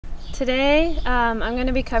Today I'm going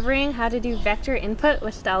to be covering how to do vector input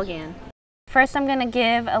with StyleGAN. First I'm going to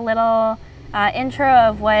give a little intro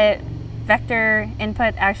of what vector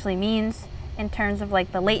input actually means in terms of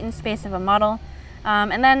like the latent space of a model,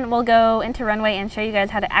 and then we'll go into Runway and show you guys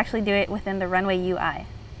how to actually do it within the Runway UI.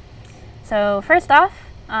 So first off,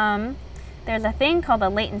 there's a thing called a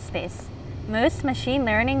latent space. Most machine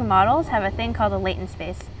learning models have a thing called a latent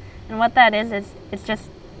space, and what that is it's just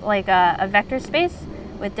like a vector space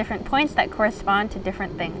with different points that correspond to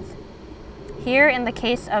different things. Here in the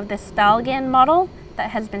case of the StyleGAN model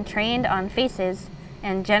that has been trained on faces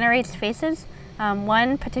and generates faces,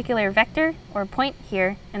 one particular vector or point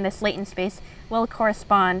here in this latent space will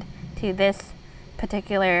correspond to this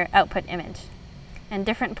particular output image, and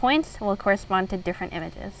different points will correspond to different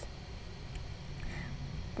images.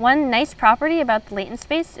 One nice property about the latent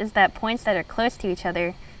space is that points that are close to each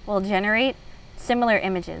other will generate similar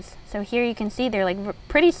images. So here you can see they're like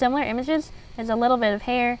pretty similar images. There's a little bit of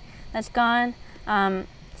hair that's gone,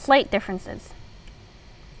 slight differences.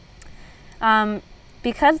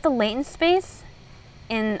 Because the latent space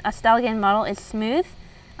in a StyleGAN model is smooth,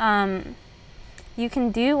 you can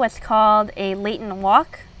do what's called a latent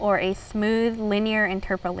walk or a smooth linear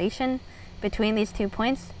interpolation between these 2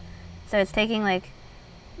 points. So it's taking like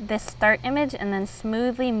this start image and then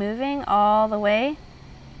smoothly moving all the way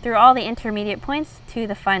through all the intermediate points to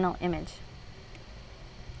the final image.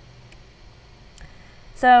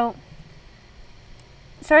 So,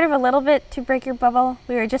 sort of a little bit to break your bubble,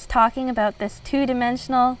 we were just talking about this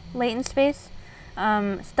 2-dimensional latent space.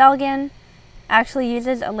 StyleGAN actually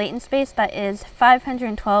uses a latent space that is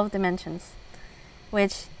 512 dimensions,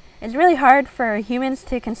 which is really hard for humans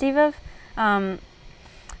to conceive of.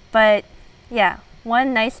 But yeah,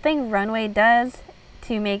 one nice thing Runway does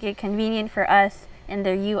to make it convenient for us in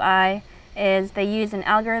their UI is they use an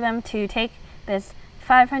algorithm to take this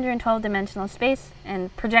 512 dimensional space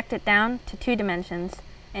and project it down to 2 dimensions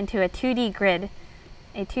into a 2D grid,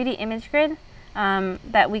 a 2D image grid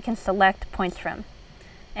that we can select points from.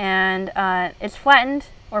 And it's flattened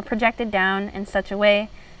or projected down in such a way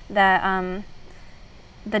that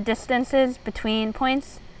the distances between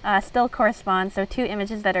points still correspond. So 2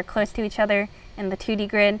 images that are close to each other in the 2D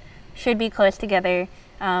grid should be close together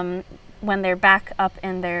when they're back up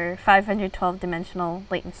in their 512 dimensional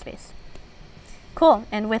latent space. Cool,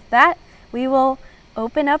 and with that, we will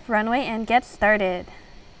open up Runway and get started.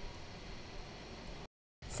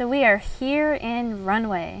 So we are here in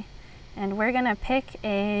Runway, and we're gonna pick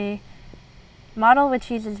a model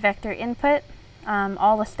which uses vector input.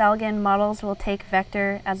 All the StyleGAN models will take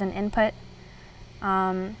vector as an input.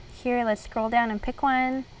 Here, let's scroll down and pick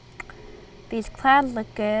one. These clouds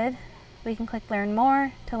look good. We can click Learn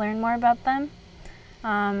More to learn more about them.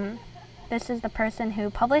 This is the person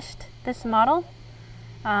who published this model.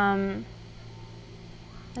 There's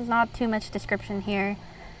not too much description here.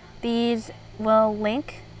 These will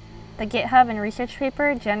link the GitHub and research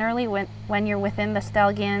paper generally when you're within the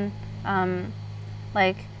StyleGAN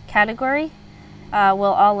like category.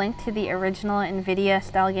 Will all link to the original NVIDIA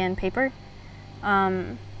StyleGAN paper.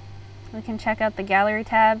 We can check out the gallery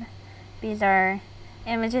tab. These are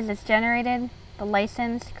images it's generated, the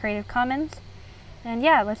license, Creative Commons. And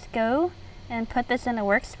yeah, let's go and put this in a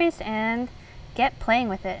workspace and get playing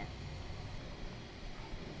with it.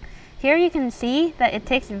 Here you can see that it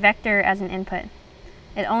takes vector as an input.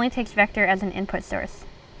 It only takes vector as an input source.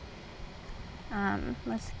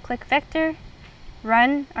 Let's click vector,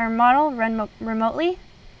 run our model, run remotely.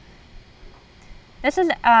 This is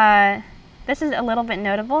a little bit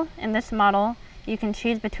notable. In this model, you can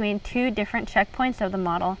choose between 2 different checkpoints of the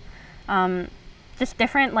model. Just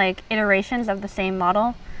different like iterations of the same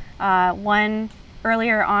model. One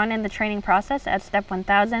earlier on in the training process at step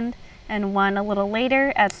 1000 and one a little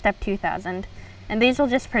later at step 2000. And these will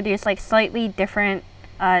just produce like slightly different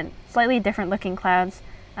looking clouds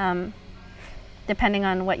depending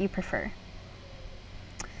on what you prefer.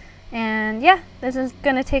 And yeah, this is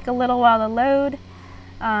gonna take a little while to load.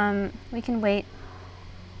 We can wait.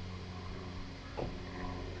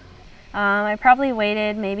 I probably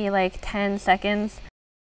waited maybe like 10 seconds.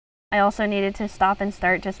 I also needed to stop and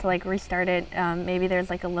start just to like restart it. Maybe there's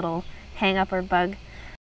like a little hang up or bug.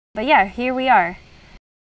 But yeah, here we are.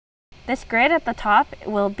 This grid at the top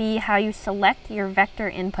will be how you select your vector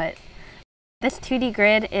input. This 2D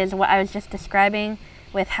grid is what I was just describing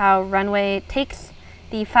with how Runway takes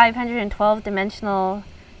the 512 dimensional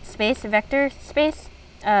space, vector space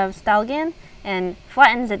of StyleGAN, and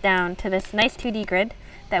flattens it down to this nice 2D grid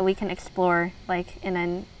that we can explore like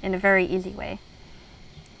in a very easy way.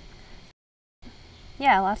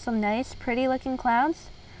 Yeah, lots of nice, pretty looking clouds.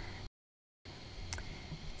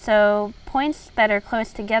 So points that are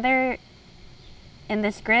close together in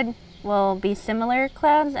this grid will be similar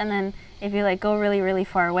clouds, and then if you like go really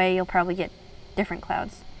far away, you'll probably get different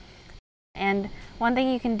clouds. And one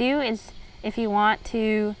thing you can do is, if you want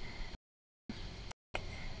to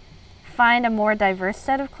find a more diverse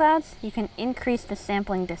set of clouds, you can increase the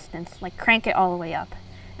sampling distance, like crank it all the way up.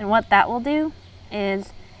 And what that will do is,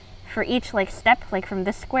 for each like step, like from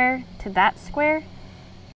this square to that square,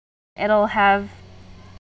 it'll have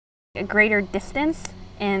a greater distance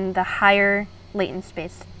in the higher latent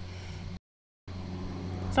space.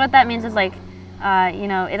 So what that means is like, you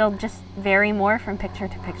know, it'll just vary more from picture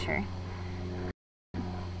to picture.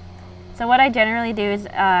 So what I generally do is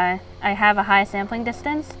I have a high sampling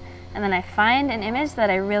distance, and then I find an image that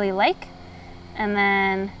I really like, and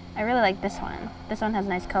then I really like this one. This one has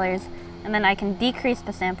nice colors, and then I can decrease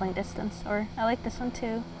the sampling distance, or I like this one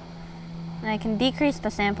too. And I can decrease the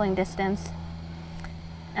sampling distance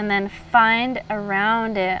and then find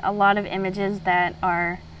around it a lot of images that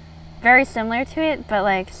are very similar to it, but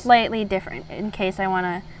like slightly different, in case I want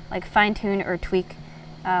to like fine tune or tweak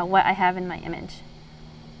what I have in my image.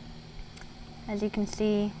 As you can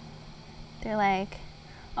see, they're like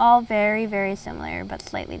all very similar, but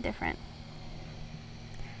slightly different.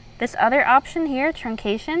 This other option here,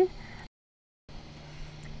 truncation,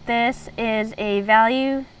 this is a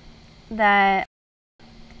value that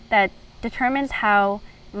determines how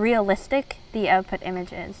realistic the output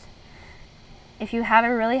image is. If you have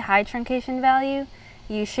a really high truncation value,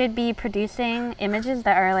 you should be producing images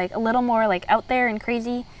that are like a little more like out there and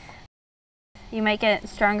crazy. You might get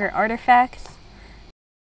stronger artifacts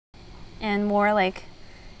and more like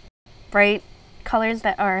bright colors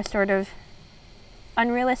that are sort of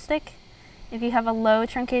unrealistic. If you have a low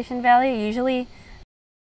truncation value, usually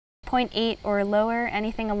 0.8 or lower,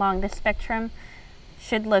 anything along this spectrum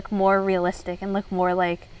should look more realistic and look more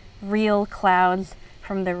like real clouds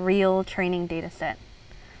from the real training data set.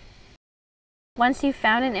 Once you've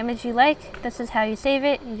found an image you like, this is how you save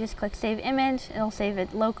it. You just click Save Image, it'll save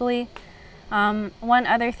it locally. One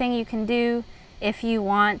other thing you can do, if you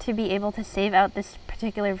want to be able to save out this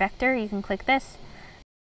particular vector, you can click this,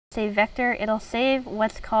 Save Vector. It'll save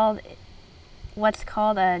what's called a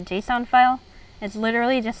JSON file. It's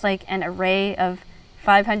literally just like an array of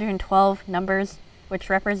 512 numbers, which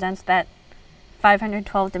represents that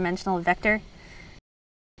 512 dimensional vector.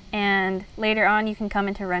 And later on you can come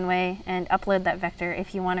into Runway and upload that vector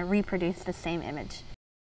if you want to reproduce the same image.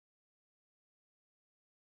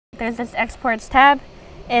 There's this Exports tab.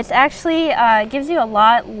 It actually gives you a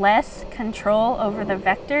lot less control over the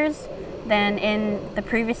vectors than in the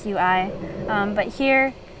previous UI. But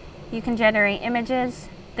here you can generate images.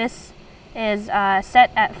 This is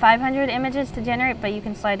set at 500 images to generate, but you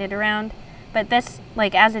can slide it around. But this,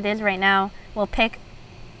 like as it is right now, will pick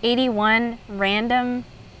 81 random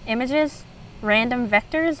images, random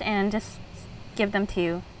vectors, and just give them to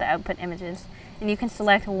you, the output images. And you can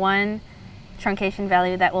select one truncation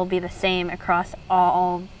value that will be the same across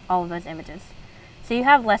all of those images. So you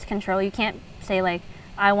have less control. You can't say like,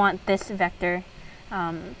 I want this vector.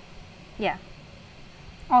 Yeah.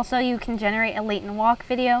 Also, you can generate a latent walk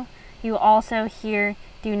video. You also here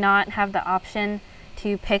do not have the option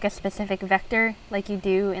to pick a specific vector like you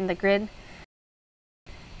do in the grid.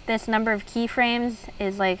 This number of keyframes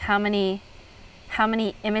is like how many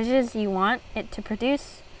images you want it to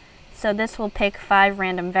produce. So this will pick 5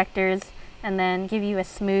 random vectors and then give you a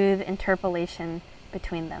smooth interpolation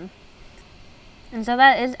between them. And so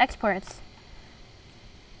that is exports.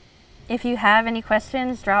 If you have any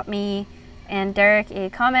questions, drop me and Derek a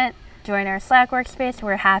comment. Join our Slack workspace.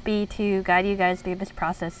 We're happy to guide you guys through this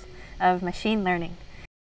process of machine learning.